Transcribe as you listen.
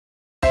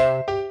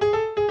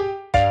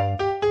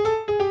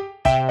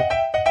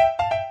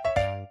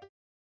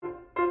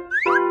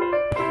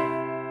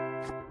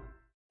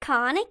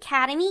Khan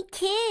Academy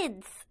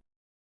Kids.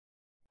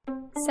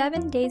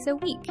 7 Days a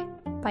Week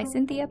by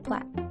Cynthia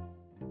Platt.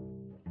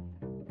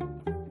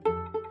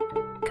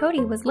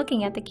 Cody was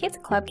looking at the Kids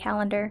Club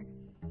calendar.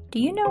 Do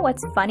you know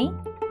what's funny?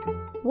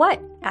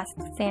 What?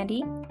 Asked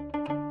Sandy.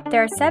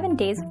 There are 7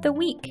 days of the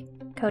week,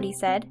 Cody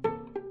said.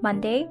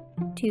 Monday,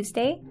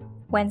 Tuesday,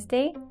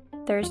 Wednesday,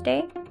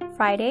 Thursday,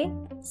 Friday,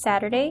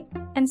 Saturday,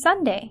 and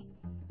Sunday.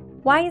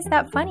 Why is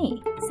that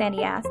funny?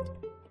 Sandy asked.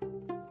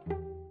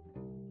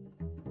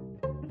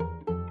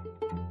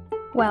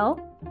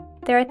 Well,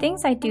 there are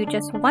things I do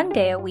just 1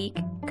 day a week,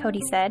 Cody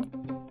said,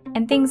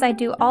 and things I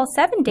do all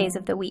 7 days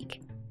of the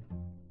week.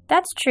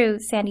 That's true,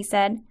 Sandy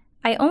said.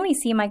 I only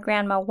see my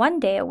grandma 1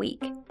 day a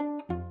week.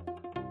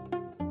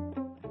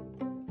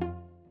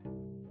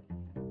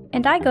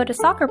 And I go to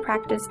soccer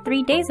practice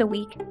 3 days a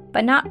week,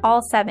 but not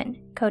all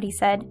 7, Cody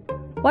said.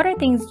 What are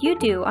things you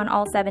do on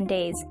all 7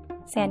 days?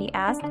 Sandy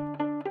asked.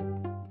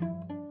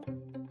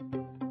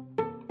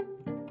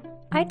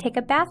 I take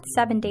a bath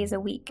 7 days a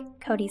week,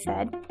 Cody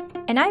said.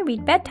 And I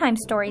read bedtime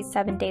stories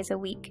 7 days a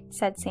week,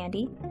 said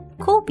Sandy.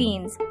 Cool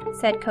beans,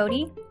 said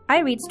Cody. I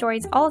read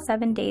stories all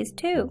 7 days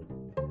too.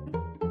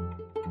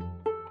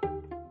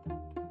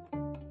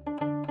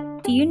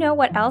 Do you know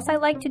what else I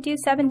like to do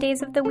 7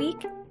 days of the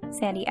week?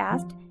 Sandy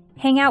asked.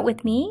 Hang out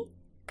with me?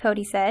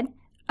 Cody said.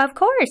 Of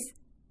course,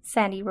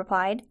 Sandy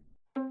replied.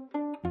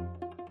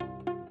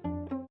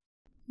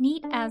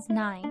 Neat as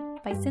 9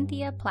 by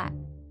Cynthia Platt.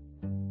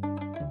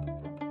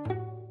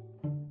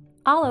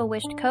 Olive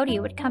wished Cody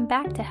would come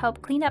back to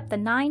help clean up the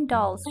 9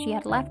 dolls she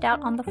had left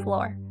out on the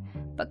floor,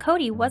 but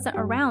Cody wasn't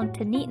around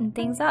to neaten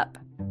things up.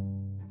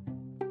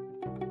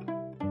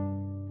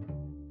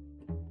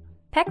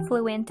 Peck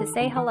flew in to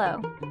say hello.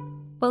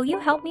 Will you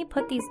help me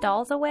put these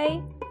dolls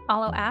away?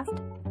 Olive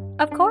asked.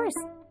 Of course,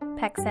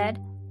 Peck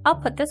said. I'll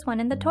put this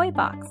one in the toy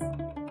box.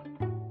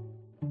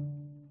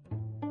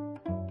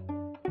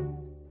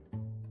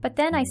 But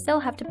then I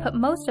still have to put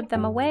most of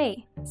them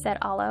away, said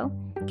Olive.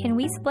 Can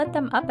we split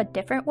them up a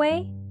different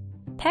way?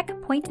 Peck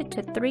pointed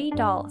to 3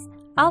 dolls.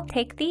 I'll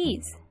take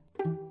these.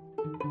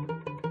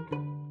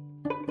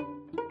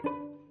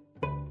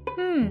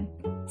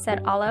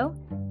 Said Olive.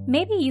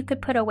 Maybe you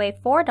could put away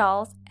 4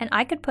 dolls and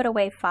I could put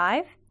away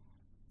 5?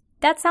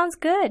 That sounds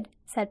good,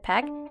 said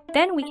Peck.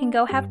 Then we can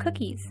go have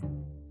cookies.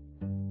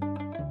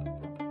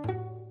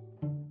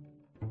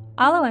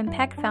 Olive and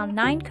Peck found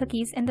 9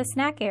 cookies in the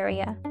snack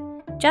area.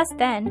 Just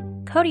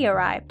then, Cody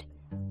arrived.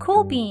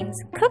 Cool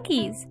beans,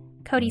 cookies,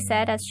 Cody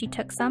said as she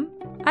took some.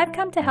 I've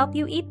come to help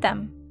you eat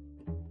them.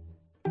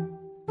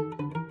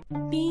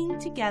 Being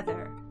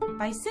Together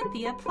by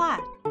Cynthia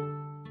Platt.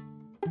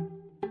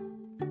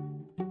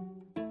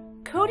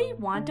 Cody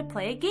wanted to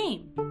play a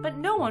game, but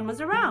no one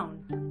was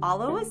around.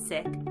 Olive was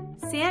sick.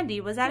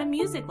 Sandy was at a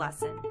music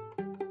lesson.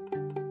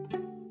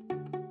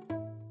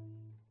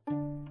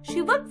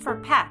 She looked for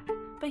Peck,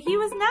 but he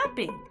was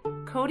napping.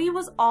 Cody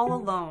was all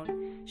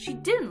alone. She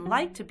didn't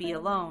like to be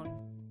alone.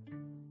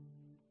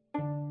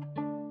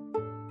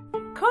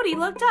 Cody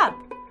looked up.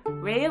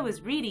 Rhea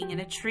was reading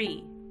in a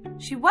tree.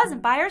 She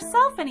wasn't by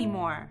herself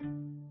anymore.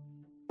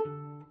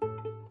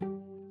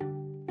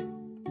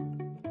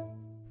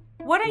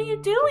 What are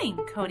you doing?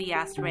 Cody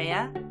asked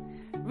Rhea.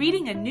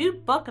 Reading a new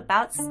book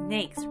about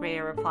snakes,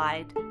 Rhea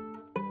replied.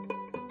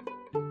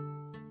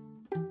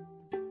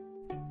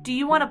 Do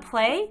you want to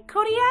play?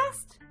 Cody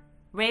asked.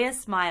 Rhea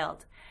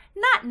smiled.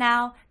 Not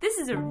now. This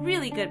is a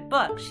really good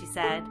book, she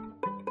said.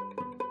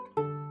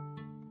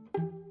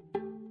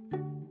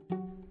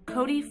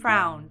 Cody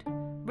frowned.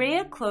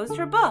 Rhea closed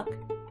her book.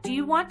 Do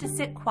you want to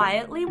sit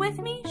quietly with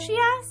me? She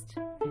asked.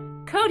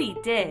 Cody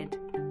did.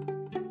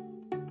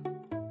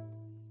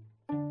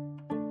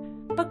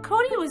 But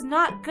Cody was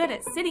not good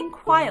at sitting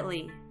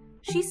quietly.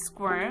 She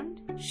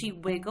squirmed, she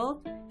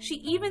wiggled, she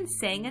even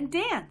sang and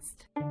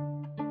danced.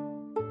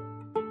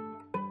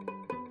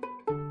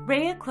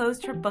 Rhea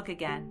closed her book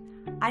again.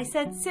 I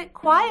said sit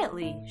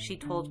quietly, she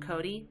told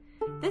Cody.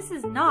 This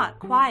is not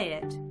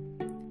quiet.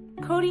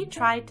 Cody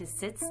tried to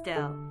sit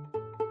still.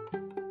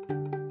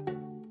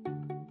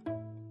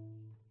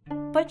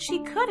 But she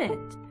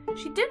couldn't.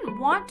 She didn't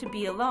want to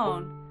be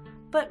alone,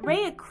 but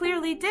Rhea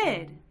clearly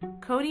did.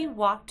 Cody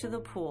walked to the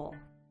pool.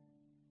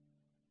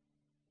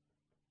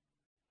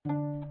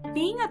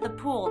 Being at the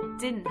pool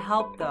didn't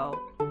help though.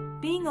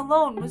 Being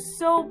alone was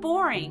so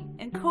boring,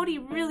 and Cody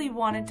really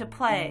wanted to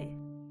play.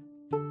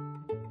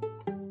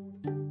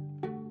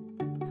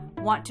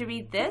 Want to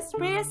read this?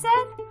 Rhea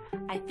said.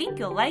 I think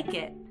you'll like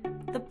it.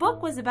 The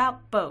book was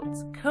about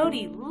boats.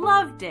 Cody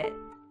loved it.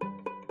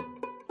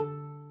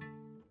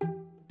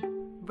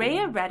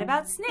 Rhea read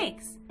about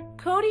snakes.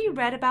 Cody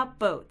read about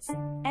boats,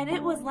 and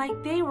it was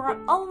like they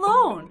were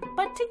alone,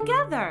 but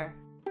together.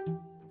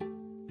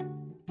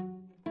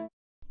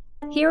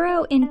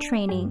 Hero in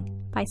Training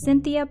by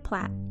Cynthia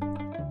Platt.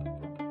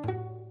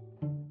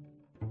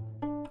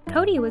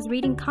 Cody was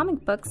reading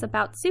comic books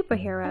about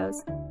superheroes.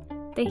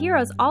 The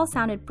heroes all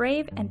sounded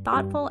brave and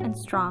thoughtful and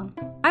strong.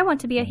 I want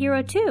to be a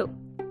hero too,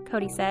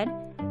 Cody said.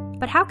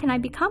 But how can I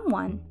become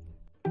one?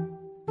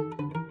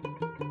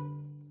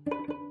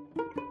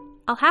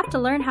 I'll have to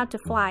learn how to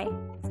fly,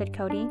 said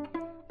Cody.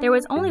 There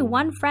was only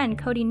one friend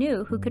Cody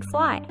knew who could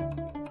fly.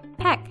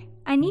 Peck,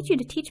 I need you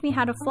to teach me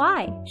how to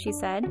fly, she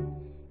said.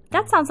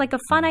 That sounds like a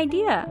fun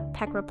idea,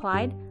 Peck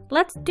replied.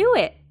 Let's do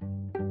it.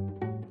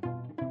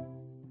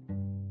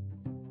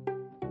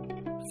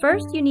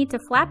 First, you need to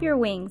flap your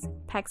wings,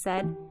 Peck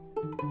said.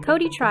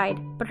 Cody tried,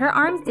 but her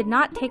arms did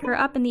not take her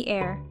up in the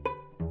air.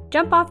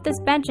 Jump off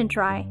this bench and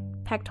try,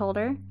 Peck told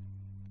her.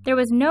 There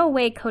was no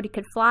way Cody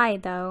could fly,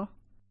 though.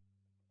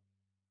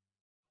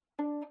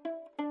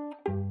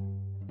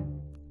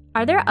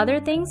 Are there other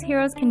things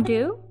heroes can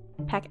do?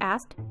 Peck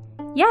asked.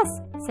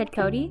 Yes, said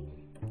Cody.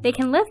 They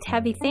can lift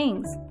heavy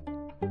things.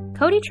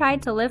 Cody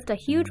tried to lift a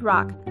huge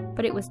rock,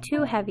 but it was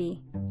too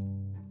heavy.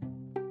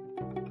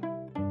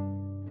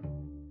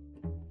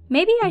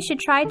 Maybe I should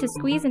try to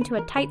squeeze into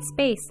a tight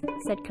space,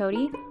 said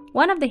Cody.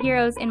 One of the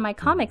heroes in my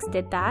comics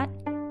did that.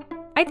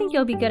 I think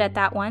you'll be good at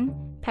that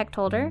one, Peck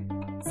told her.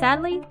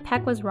 Sadly,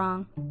 Peck was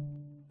wrong.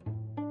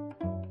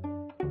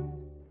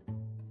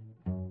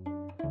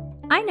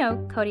 I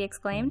know, Cody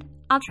exclaimed.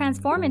 I'll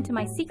transform into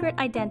my secret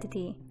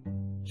identity.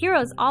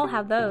 Heroes all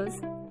have those.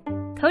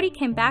 Cody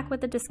came back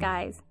with a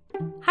disguise.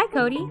 Hi,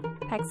 Cody,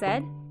 Peck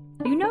said.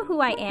 You know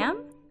who I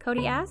am?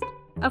 Cody asked.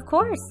 Of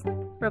course,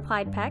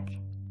 replied Peck.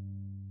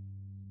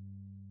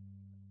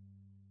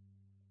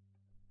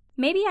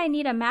 Maybe I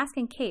need a mask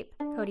and cape,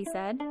 Cody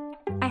said.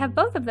 I have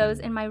both of those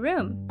in my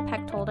room,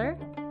 Peck told her.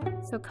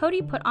 So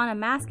Cody put on a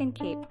mask and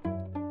cape.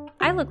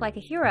 I look like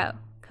a hero,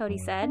 Cody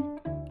said,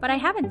 but I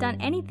haven't done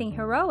anything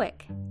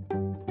heroic.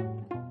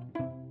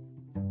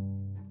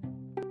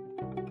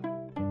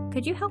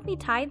 Could you help me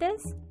tie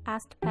this?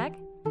 Asked Peck.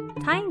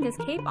 Tying this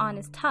cape on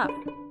is tough.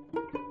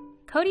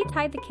 Cody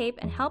tied the cape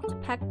and helped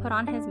Peck put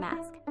on his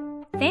mask.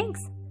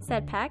 Thanks,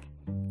 said Peck.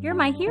 You're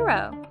my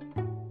hero.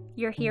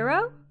 Your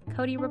hero?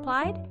 Cody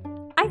replied.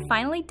 I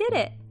finally did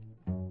it.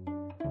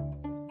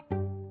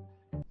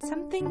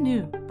 Something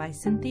New by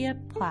Cynthia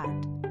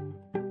Platt.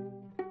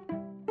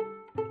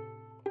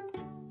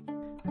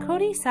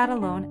 Cody sat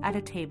alone at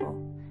a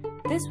table.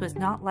 This was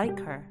not like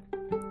her.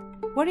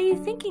 What are you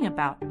thinking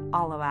about?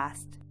 Olo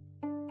asked.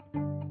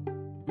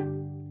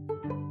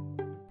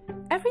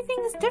 Everything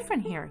is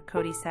different here,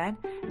 Cody said,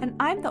 and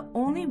I'm the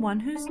only one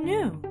who's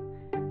new.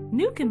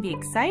 New can be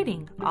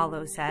exciting,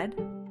 Olo said.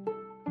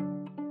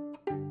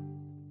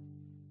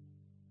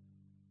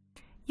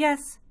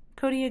 Yes,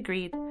 Cody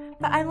agreed,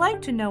 but I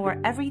like to know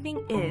where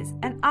everything is,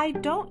 and I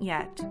don't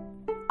yet.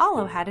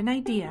 Olo had an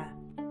idea.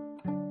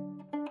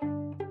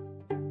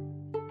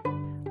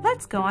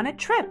 Let's go on a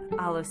trip,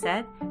 Olo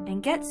said,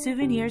 and get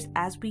souvenirs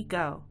as we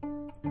go.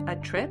 A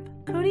trip?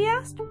 Cody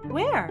asked.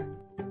 Where?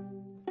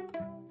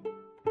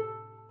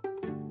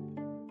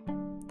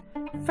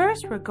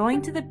 First, we're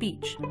going to the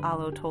beach,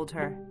 Olo told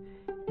her.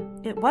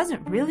 It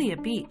wasn't really a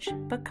beach,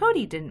 but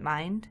Cody didn't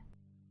mind.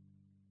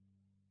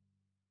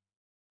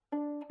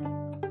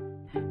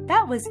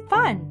 That was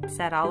fun,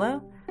 said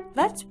Olo.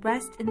 Let's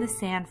rest in the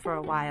sand for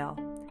a while.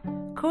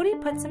 Cody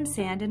put some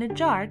sand in a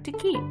jar to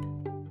keep.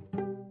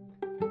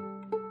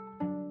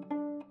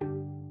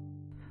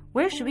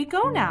 Where should we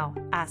go now?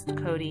 Asked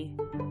Cody.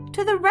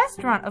 To the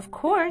restaurant, of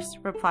course,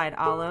 replied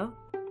Olo.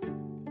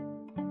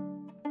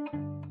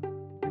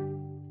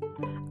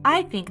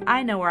 I think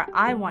I know where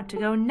I want to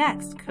go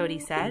next, Cody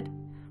said.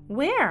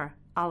 Where?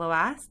 Olo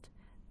asked.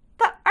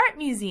 The art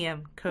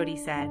museum, Cody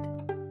said.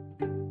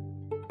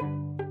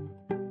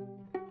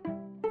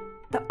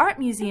 The art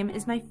museum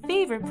is my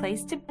favorite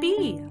place to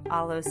be,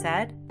 Olo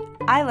said.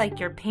 I like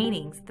your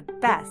paintings the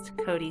best,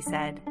 Cody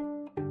said.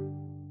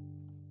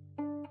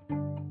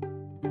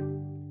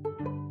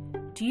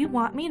 Do you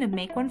want me to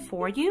make one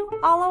for you?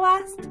 Olo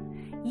asked.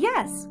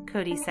 Yes,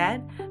 Cody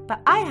said,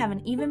 but I have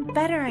an even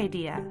better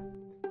idea.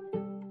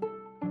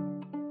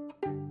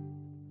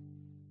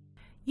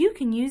 You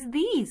can use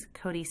these,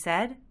 Cody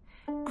said.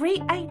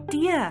 Great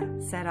idea,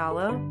 said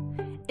Olo.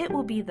 It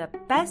will be the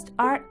best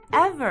art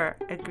ever,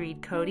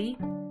 agreed Cody.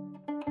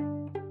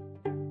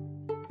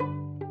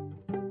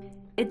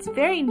 It's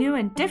very new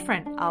and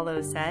different,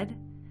 Olo said.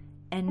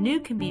 And new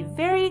can be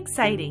very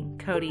exciting,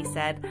 Cody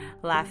said,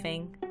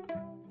 laughing.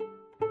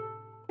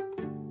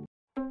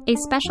 A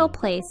Special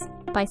Place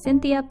by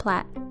Cynthia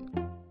Platt.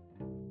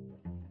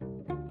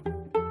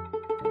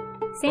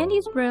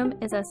 Sandy's room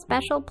is a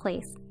special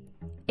place.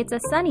 It's a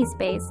sunny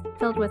space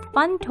filled with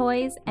fun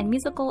toys and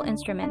musical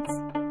instruments.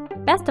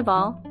 Best of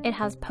all, it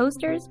has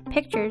posters,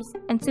 pictures,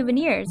 and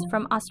souvenirs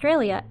from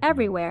Australia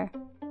everywhere.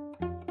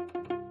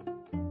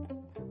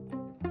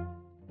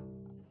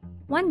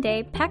 One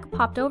day, Peck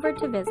popped over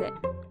to visit.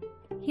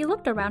 He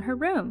looked around her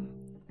room.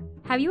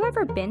 Have you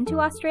ever been to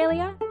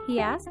Australia? He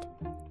asked.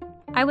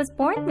 I was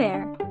born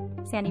there,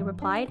 Sandy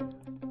replied.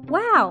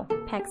 Wow,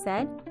 Peck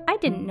said. I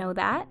didn't know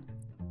that.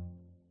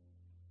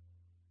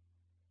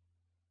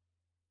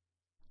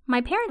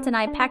 My parents and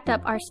I packed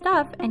up our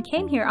stuff and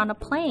came here on a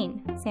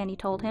plane, Sandy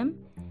told him.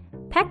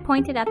 Peck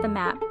pointed at the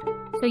map.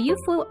 So you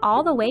flew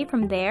all the way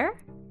from there?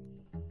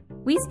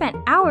 We spent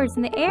hours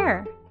in the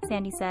air,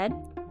 Sandy said.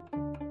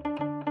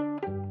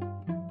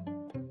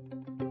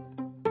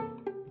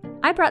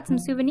 I I brought some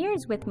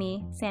souvenirs with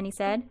me, Sandy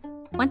said.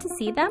 Want to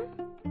see them?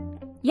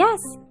 Yes,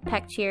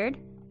 Peck cheered.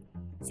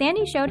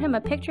 Sandy showed him a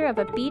picture of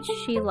a beach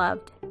she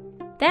loved.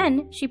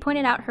 Then she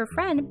pointed out her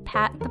friend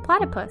Pat the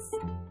platypus.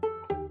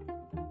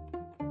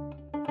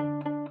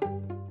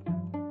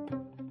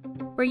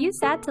 Were you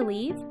sad to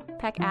leave?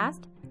 Peck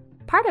asked.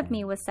 Part of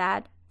me was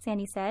sad,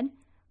 Sandy said,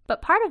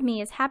 but part of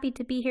me is happy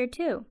to be here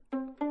too.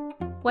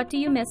 What do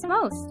you miss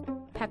most?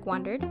 Peck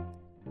wondered.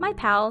 My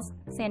pals,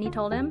 Sandy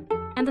told him,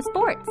 and the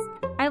sports.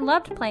 I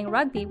loved playing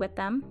rugby with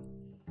them.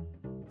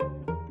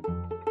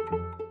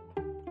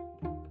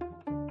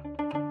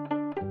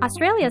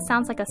 Australia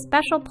sounds like a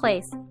special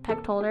place,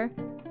 Peck told her.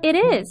 It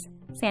is,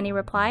 Sandy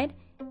replied,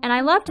 and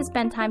I love to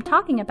spend time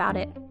talking about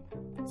it.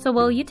 So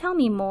will you tell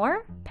me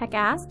more? Peck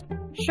asked.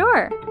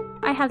 Sure,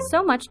 I have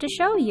so much to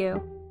show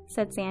you,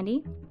 said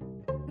Sandy.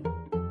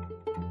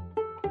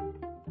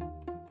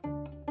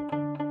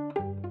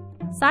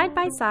 Side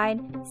by side,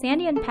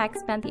 Sandy and Peck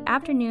spent the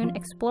afternoon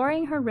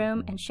exploring her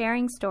room and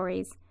sharing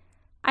stories.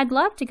 I'd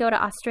love to go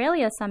to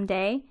Australia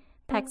someday,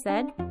 Peck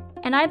said,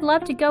 and I'd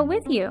love to go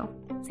with you,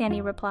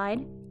 Sandy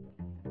replied.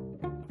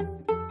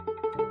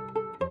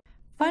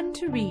 Fun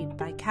to Read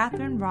by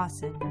Catherine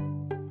Rawson.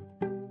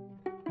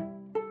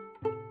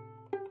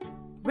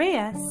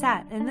 Rhea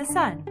sat in the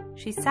sun.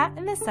 She sat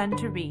in the sun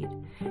to read.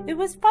 It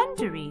was fun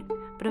to read,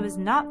 but it was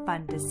not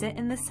fun to sit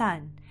in the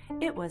sun.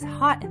 It was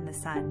hot in the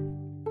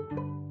sun.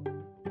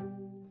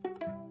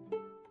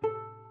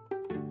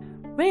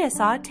 Rhea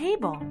saw a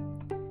table.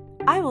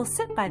 I will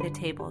sit by the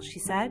table, she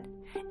said.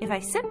 If I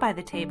sit by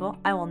the table,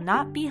 I will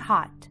not be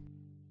hot.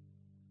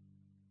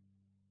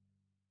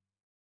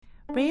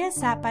 Rhea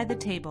sat by the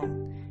table.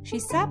 She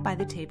sat by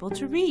the table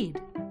to read.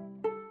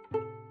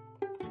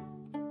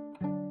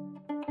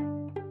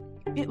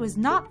 It was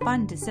not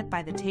fun to sit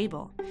by the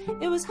table.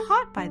 It was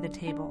hot by the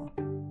table.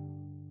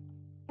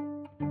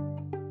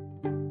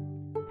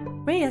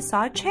 Rhea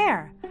saw a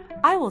chair.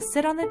 I will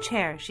sit on the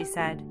chair, she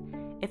said.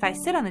 If I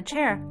sit on the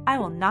chair, I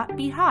will not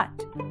be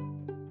hot.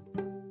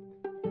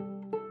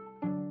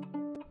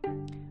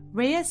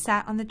 Rhea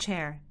sat on the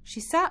chair. She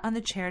sat on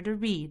the chair to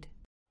read.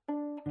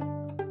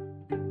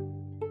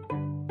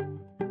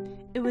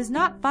 It was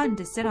not fun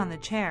to sit on the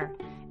chair.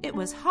 It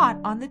was hot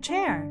on the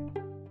chair.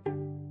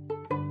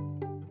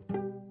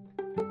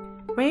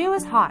 Rhea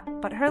was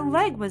hot, but her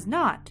leg was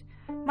not.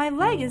 My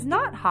leg is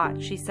not hot,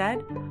 she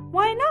said.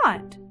 Why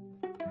not?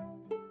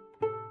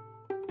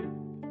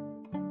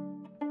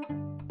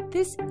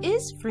 This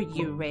is for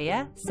you,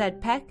 Rhea,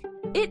 said Peck.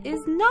 It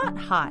is not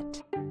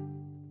hot.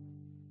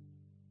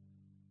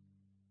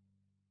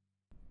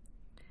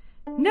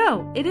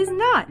 No, it is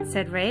not,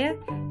 said Rhea.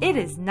 It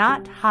is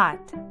not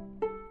hot.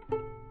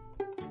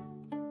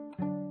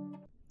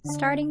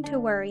 Starting to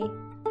Worry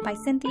by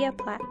Cynthia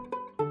Platt.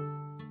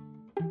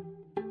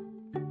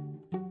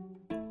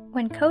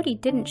 When Cody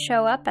didn't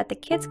show up at the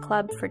kids'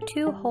 club for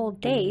 2 whole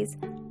days,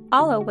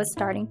 Alla was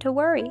starting to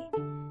worry.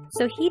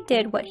 So he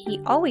did what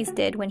he always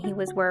did when he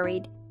was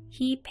worried.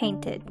 He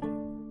painted.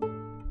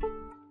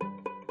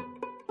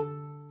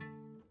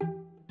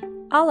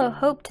 Alla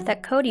hoped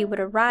that Cody would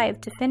arrive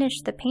to finish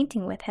the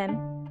painting with him.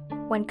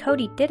 When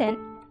Cody didn't,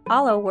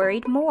 Alla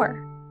worried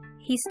more.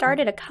 He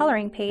started a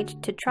coloring page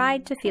to try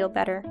to feel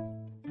better.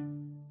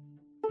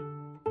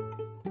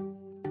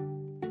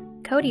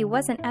 Cody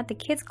wasn't at the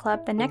kids'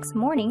 club the next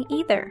morning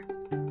either.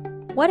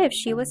 What if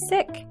she was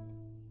sick?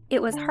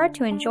 It was hard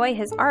to enjoy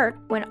his art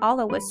when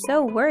Alla was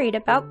so worried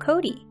about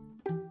Cody.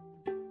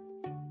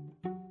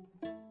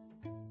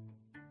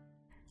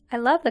 I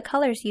love the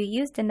colors you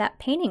used in that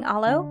painting,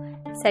 Alla,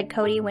 said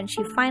Cody when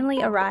she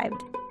finally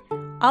arrived.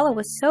 Alla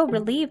was so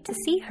relieved to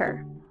see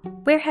her.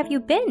 Where have you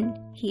been?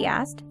 He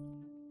asked.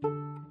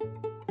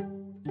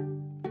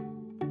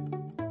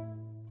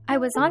 I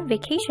was on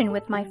vacation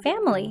with my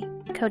family,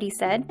 Cody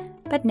said,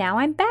 but now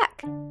I'm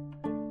back.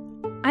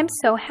 I'm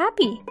so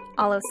happy,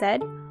 Alla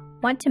said.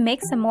 Want to make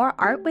some more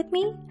art with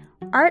me?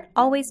 Art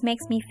always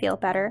makes me feel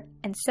better,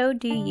 and so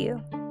do you.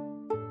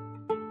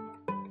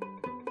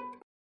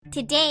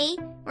 Today,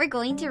 we're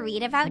going to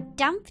read about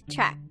dump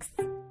trucks.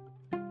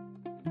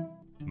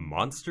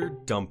 Monster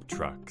dump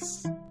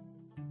trucks.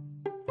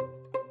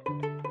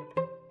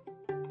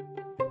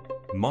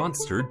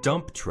 Monster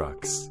dump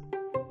trucks.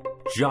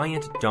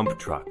 Giant dump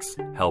trucks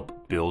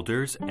help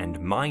builders and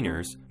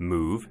miners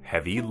move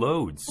heavy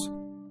loads.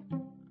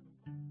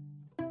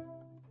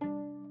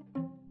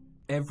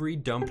 Every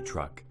dump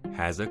truck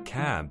has a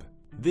cab.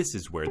 This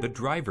is where the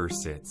driver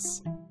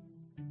sits.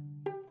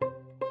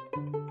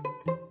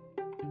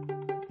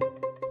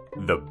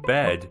 The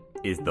bed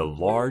is the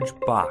large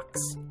box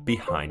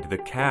behind the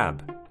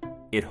cab.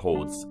 It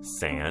holds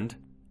sand,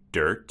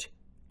 dirt,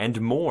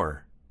 and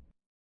more.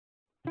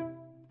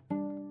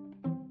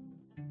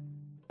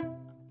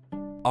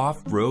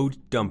 Off-road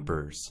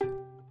dumpers.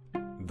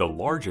 The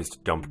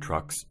largest dump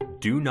trucks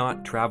do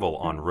not travel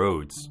on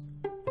roads.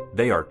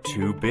 They are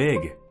too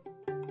big.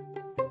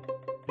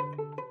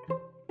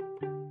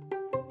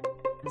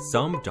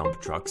 Some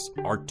dump trucks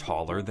are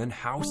taller than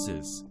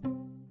houses.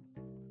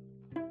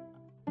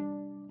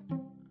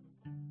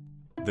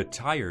 The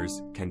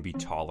tires can be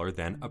taller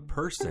than a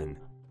person.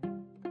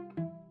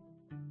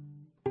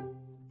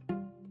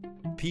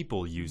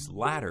 People use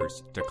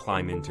ladders to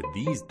climb into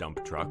these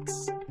dump trucks.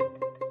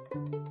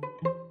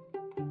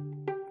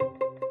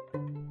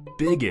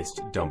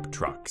 Biggest dump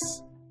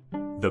trucks.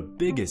 The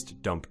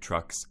biggest dump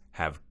trucks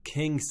have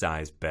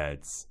king-size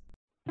beds.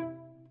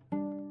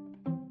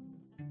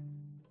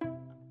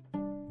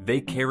 They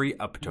carry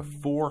up to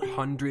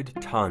 400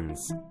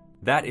 tons.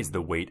 That is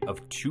the weight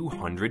of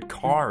 200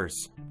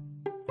 cars.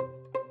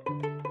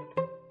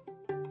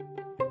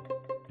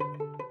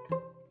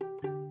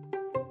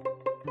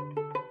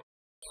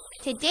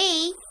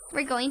 Today,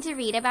 we're going to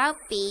read about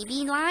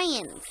baby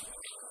lions.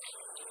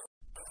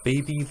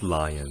 Baby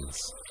lions.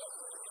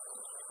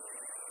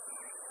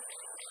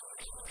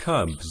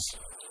 Cubs.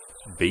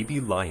 Baby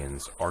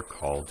lions are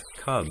called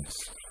cubs.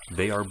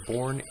 They are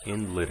born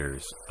in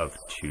litters of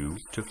 2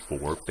 to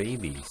 4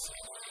 babies.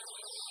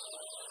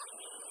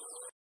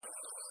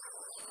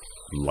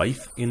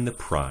 Life in the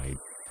pride.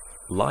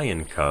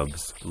 Lion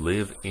cubs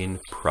live in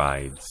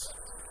prides.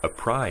 A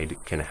pride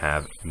can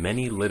have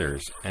many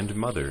litters and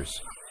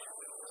mothers.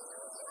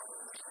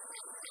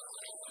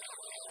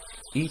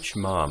 Each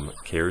mom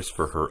cares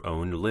for her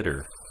own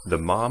litter. The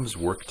moms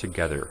work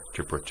together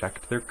to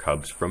protect their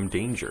cubs from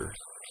danger.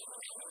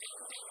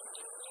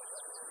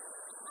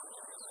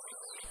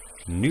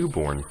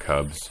 Newborn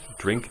cubs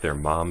drink their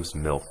mom's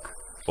milk.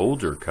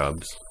 Older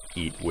cubs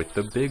eat with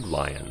the big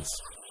lions.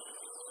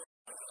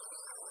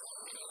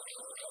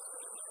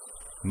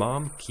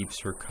 Mom keeps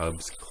her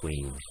cubs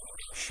clean.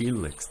 She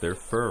licks their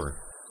fur.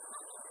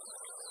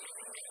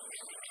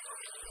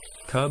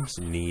 Cubs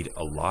need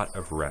a lot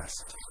of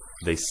rest.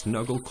 They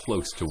snuggle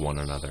close to one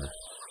another.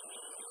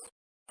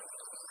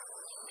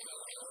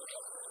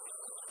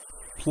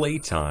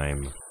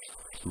 Playtime.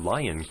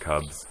 Lion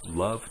cubs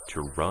love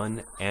to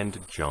run and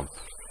jump.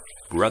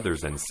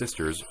 Brothers and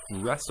sisters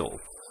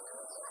wrestle.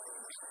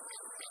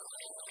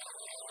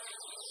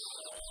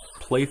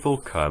 Playful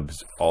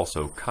cubs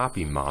also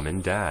copy mom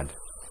and dad.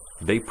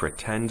 They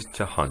pretend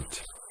to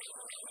hunt.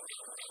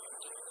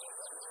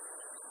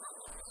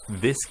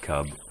 This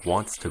cub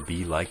wants to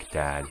be like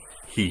dad.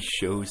 He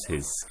shows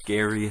his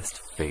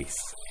scariest face.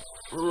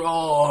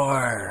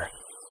 Roar!